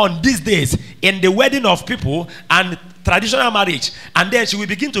on these days in the wedding of people and traditional marriage, and then she will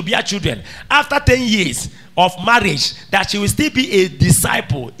begin to bear children after 10 years of marriage, that she will still be a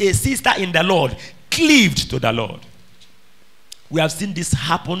disciple, a sister in the Lord, cleaved to the Lord? We have seen this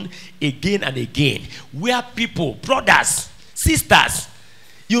happen again and again, where people, brothers, sisters,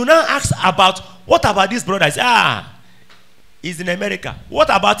 you now ask about, what about this brother? He's in America. What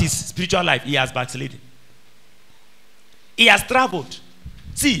about his spiritual life? He has backslidden. He has traveled.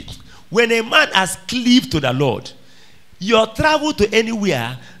 See, when a man has cleaved to the Lord, your travel to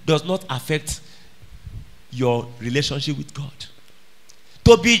anywhere does not affect your relationship with God.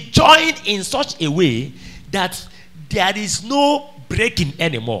 To be joined in such a way that there is no breaking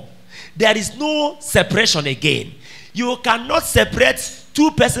anymore. There is no separation again. You cannot separate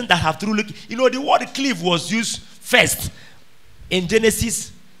two persons that have truly... You know, the word cleave was used first in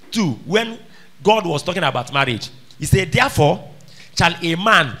Genesis 2 when God was talking about marriage. He said, therefore, shall a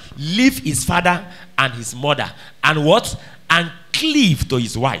man leave his father and his mother and what? And cleave to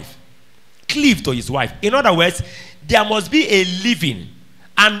his wife. Cleave to his wife. In other words, there must be a living.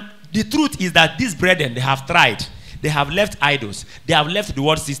 And the truth is that these brethren, they have tried. They have left idols. They have left the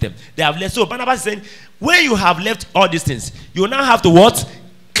world system. They have left. So Barnabas is saying, when you have left all these things, you now have to what?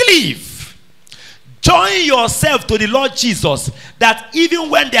 Cleave. Join yourself to the Lord Jesus, that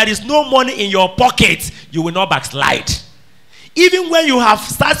even when there is no money in your pocket, you will not backslide. Even when you have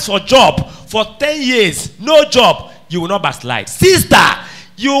searched for job for 10 years, no job, you will not backslide. Sister,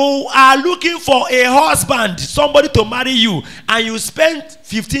 you are looking for a husband, somebody to marry you, and you spent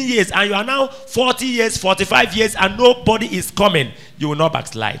 15 years, and you are now 40 years, 45 years, and nobody is coming, you will not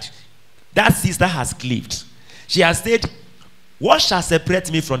backslide. That sister has cleaved. She has said, what shall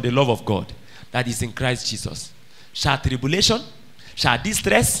separate me from the love of God that is in Christ Jesus? Shall tribulation? Shall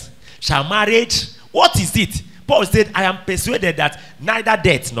distress? Shall marriage? What is it? Paul said, I am persuaded that neither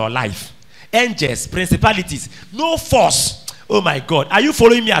death nor life, angels, principalities, no force. Oh my God, are you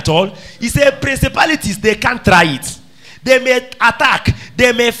following me at all? He said, principalities, they can't try it. They may attack,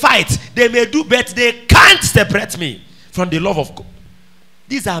 they may fight, they may do, but they can't separate me from the love of God.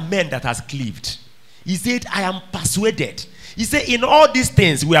 These are men that has cleaved. He said, I am persuaded. He said, in all these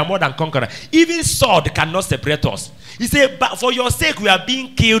things, we are more than conquerors. Even sword cannot separate us. He said, but for your sake, we are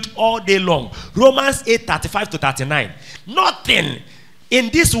being killed all day long. Romans 8:35-39. Nothing in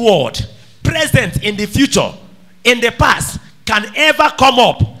this world, present, in the future, in the past, can ever come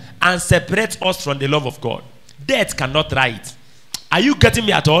up and separate us from the love of God. Death cannot try it. Are you getting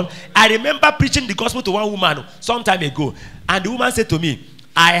me at all? I remember preaching the gospel to one woman some time ago, and the woman said to me,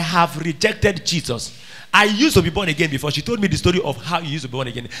 I have rejected Jesus. I used to be born again before. She told me the story of how you used to be born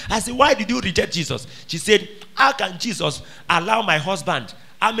again. I said, why did you reject Jesus? She said, how can Jesus allow my husband,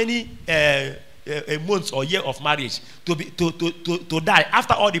 how many months or year of marriage, to die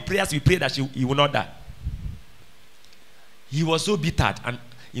after all the prayers we prayed that he will not die? He was so bitter and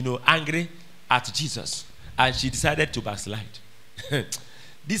angry at Jesus, and she decided to backslide.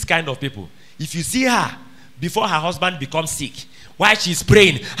 This kind of people, if you see her before her husband becomes sick, while she's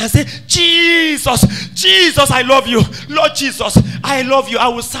praying and say, Jesus, Jesus, I love you. Lord Jesus, I love you. I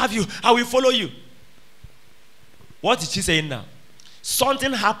will serve you. I will follow you. What is she saying now?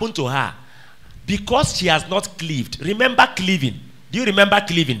 Something happened to her because she has not cleaved. Remember cleaving. Do you remember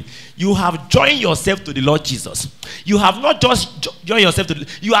cleaving? You have joined yourself to the Lord Jesus. You have not just joined yourself to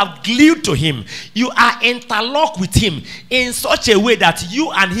you have glued to him. You are interlocked with him in such a way that you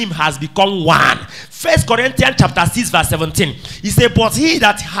and him has become one. 1 Corinthians chapter 6 verse 17. He said, but he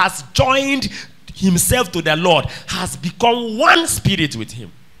that has joined himself to the Lord has become one spirit with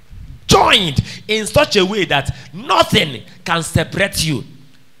him. Joined in such a way that nothing can separate you.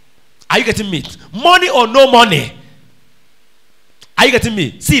 Are you getting me? Money or no money? Are you getting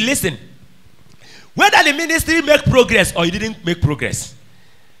me? See, listen. Whether the ministry make progress or you didn't make progress,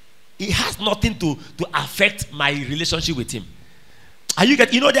 it has nothing to affect my relationship with him. Are you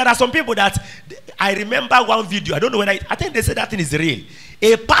getting? You know, there are some people that I remember one video. I don't know whether I think they said that thing is real.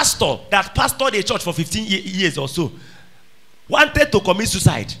 A pastor that pastored a church for 15 years or so wanted to commit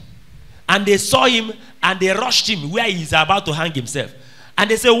suicide, and they saw him and they rushed him where he's about to hang himself. And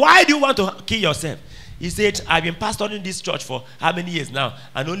they said, why do you want to kill yourself? He said, I've been pastoring this church for how many years now?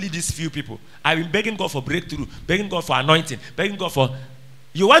 And only these few people. I've been begging God for breakthrough, begging God for anointing, begging God for...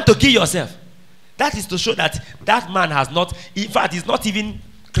 You want to kill yourself? That is to show that that man has not... In fact, it's not even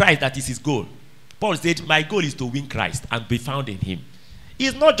Christ that is his goal. Paul said, my goal is to win Christ and be found in him.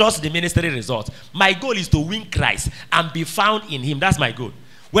 It's not just the ministry result. My goal is to win Christ and be found in him. That's my goal.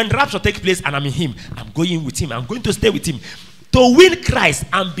 When rapture takes place and I'm in him, I'm going with him. I'm going to stay with him. To win Christ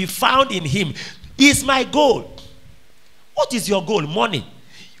and be found in him is my goal. What is your goal? Money,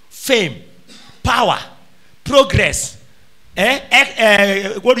 fame, power, progress.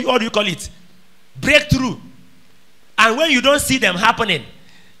 What do you call it? Breakthrough. And when you don't see them happening,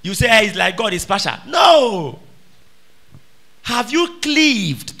 you say, hey, it's like God is partial. No. Have you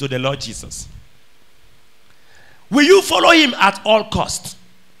cleaved to the Lord Jesus? Will you follow him at all costs?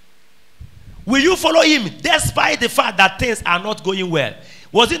 Will you follow him despite the fact that things are not going well?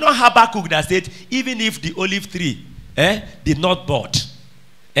 Was it not Habakkuk that said, even if the olive tree did not bud,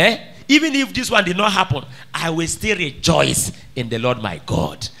 even if this one did not happen, I will still rejoice in the Lord my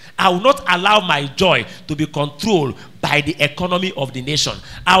God. I will not allow my joy to be controlled by the economy of the nation.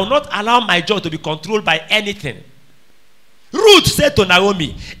 I will not allow my joy to be controlled by anything. Ruth said to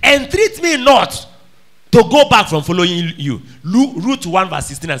Naomi, entreat me not to go back from following you. Ruth 1 verse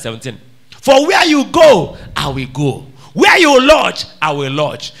 16 and 17. For where you go, I will go. Where you lodge, I will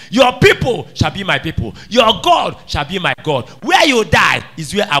lodge. Your people shall be my people. Your God shall be my God. Where you die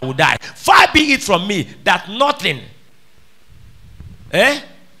is where I will die. Far be it from me that nothing,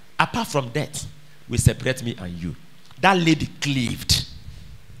 apart from death, will separate me and you. That lady cleaved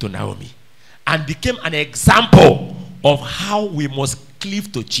to Naomi and became an example of how we must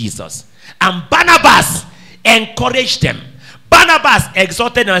cleave to Jesus. And Barnabas encouraged them. Barnabas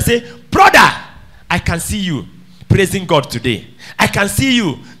exhorted them and said, brother, I can see you praising God today. I can see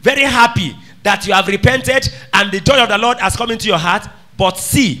you very happy that you have repented and the joy of the Lord has come into your heart. But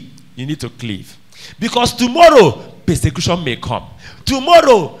see, you need to cleave. Because tomorrow, persecution may come.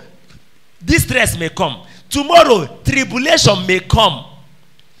 Tomorrow, distress may come. Tomorrow, tribulation may come.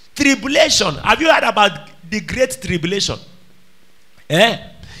 Tribulation. Have you heard about the great tribulation?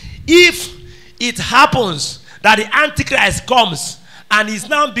 If it happens that the Antichrist comes and is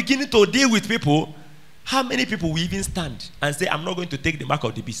now beginning to deal with people, how many people will even stand and say, I'm not going to take the mark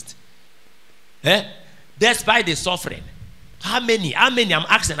of the beast? Despite the suffering. How many? I'm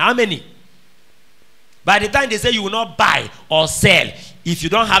asking, how many? By the time they say you will not buy or sell if you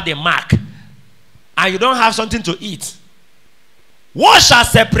don't have the mark and you don't have something to eat, what shall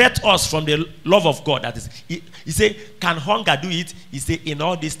separate us from the love of God? That is, he said, can hunger do it? He said, in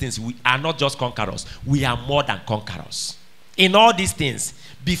all these things, we are not just conquerors. We are more than conquerors. In all these things,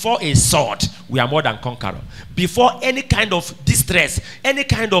 before a sword, we are more than conquerors. Before any kind of distress, any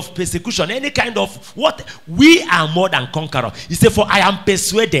kind of persecution, any kind of what, we are more than conquerors. He said, for I am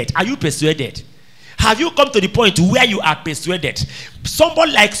persuaded. Are you persuaded? Have you come to the point where you are persuaded?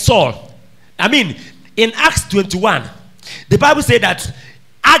 Someone like Saul, in Acts 21, the Bible said that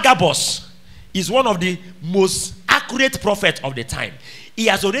Agabus is one of the most accurate prophets of the time. He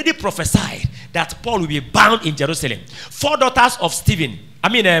has already prophesied that Paul will be bound in Jerusalem. 4 daughters of Philip,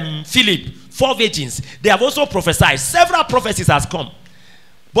 4 virgins. They have also prophesied. Several prophecies has come.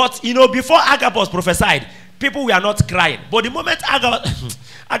 But, before Agabus prophesied, people were not crying. But the moment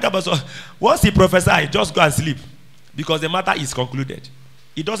Agabus, once he prophesied, just go and sleep. Because the matter is concluded.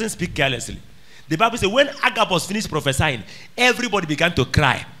 He doesn't speak carelessly. The Bible says when Agabus finished prophesying, everybody began to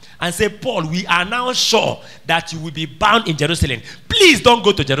cry and say, Paul, we are now sure that you will be bound in Jerusalem. Please don't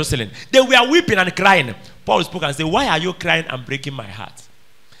go to Jerusalem. They were weeping and crying. Paul spoke and said, why are you crying and breaking my heart?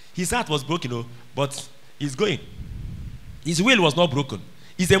 His heart was broken, but he's going. His will was not broken.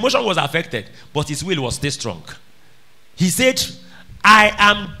 His emotion was affected, but his will was still strong. He said, I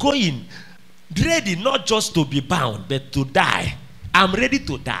am going ready not just to be bound, but to die. I'm ready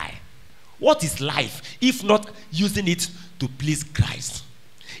to die. What is life if not using it to please Christ?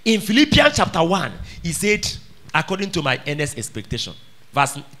 In Philippians chapter 1, he said, according to my earnest expectation,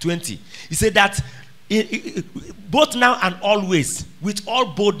 verse 20, he said that both now and always, with all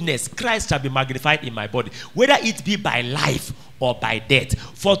boldness, Christ shall be magnified in my body, whether it be by life or by death.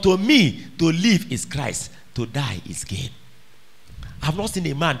 For to me, to live is Christ, to die is gain. I've not seen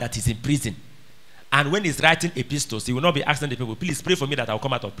a man that is in prison, and when he's writing epistles, he will not be asking the people, please pray for me that I will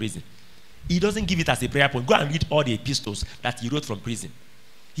come out of prison. He doesn't give it as a prayer point. Go and read all the epistles that he wrote from prison.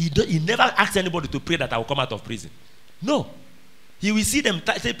 He never asked anybody to pray that I will come out of prison. No. He will see them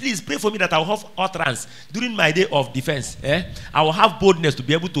say, please pray for me that I will have utterance during my day of defense. I will have boldness to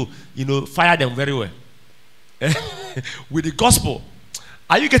be able to, fire them very well. With the gospel.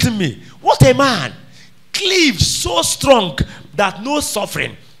 Are you getting me? What a man. Cleaved so strong that no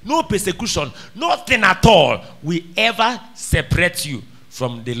suffering, no persecution, nothing at all will ever separate you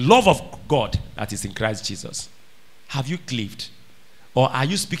from the love of God that is in Christ Jesus. Have you cleaved? Or are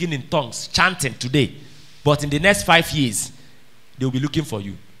you speaking in tongues, chanting today, but in the next 5 years, they will be looking for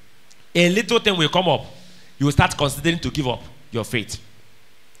you? A little thing will come up. You will start considering to give up your faith.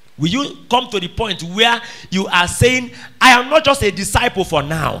 Will you come to the point where you are saying, I am not just a disciple for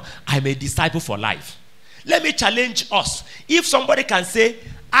now, I'm a disciple for life? Let me challenge us. If somebody can say,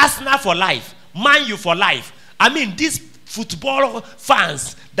 Arsenal for life, Man U for life, I mean, these football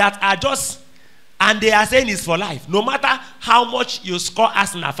fans that are just, and they are saying it's for life. No matter how much you score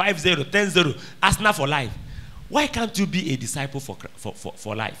Arsenal, 5-0, 10-0, Arsenal for life. Why can't you be a disciple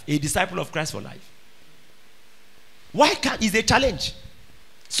for life? A disciple of Christ for life? Why can't? It's a challenge.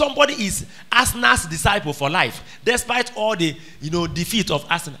 Somebody is Arsenal's disciple for life, despite all the defeat of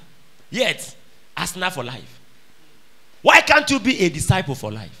Arsenal. Yet, Arsenal for life. Why can't you be a disciple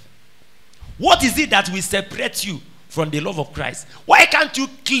for life? What is it that will separate you from the love of Christ? Why can't you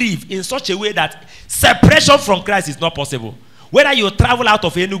cleave in such a way that separation from Christ is not possible? Whether you travel out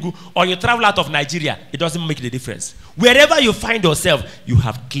of Enugu or you travel out of Nigeria, it doesn't make the difference. Wherever you find yourself, you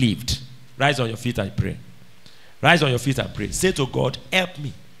have cleaved. Rise on your feet and pray. Rise on your feet and pray. Say to God, help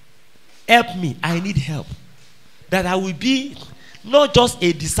me. Help me. I need help. That I will be not just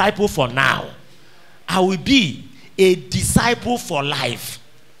a disciple for now. I will be a disciple for life.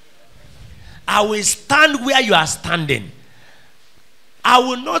 I will stand where you are standing. I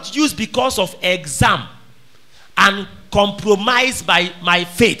will not use because of exam and compromise by my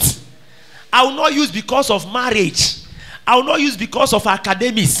faith. I will not use because of marriage. I will not use because of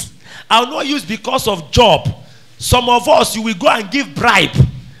academics. I will not use because of job. Some of us, you will go and give bribe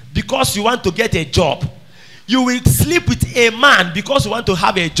because you want to get a job. You will sleep with a man because you want to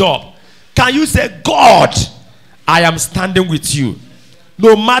have a job. Can you say, God, I am standing with you?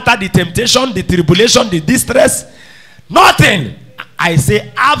 No matter the temptation, the tribulation, the distress, nothing, I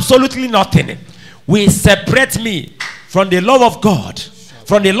say absolutely nothing, will separate me from the love of God,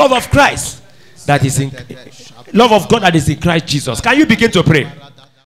 from the love of Christ that is in love of God that is in Christ Jesus. Can you begin to pray?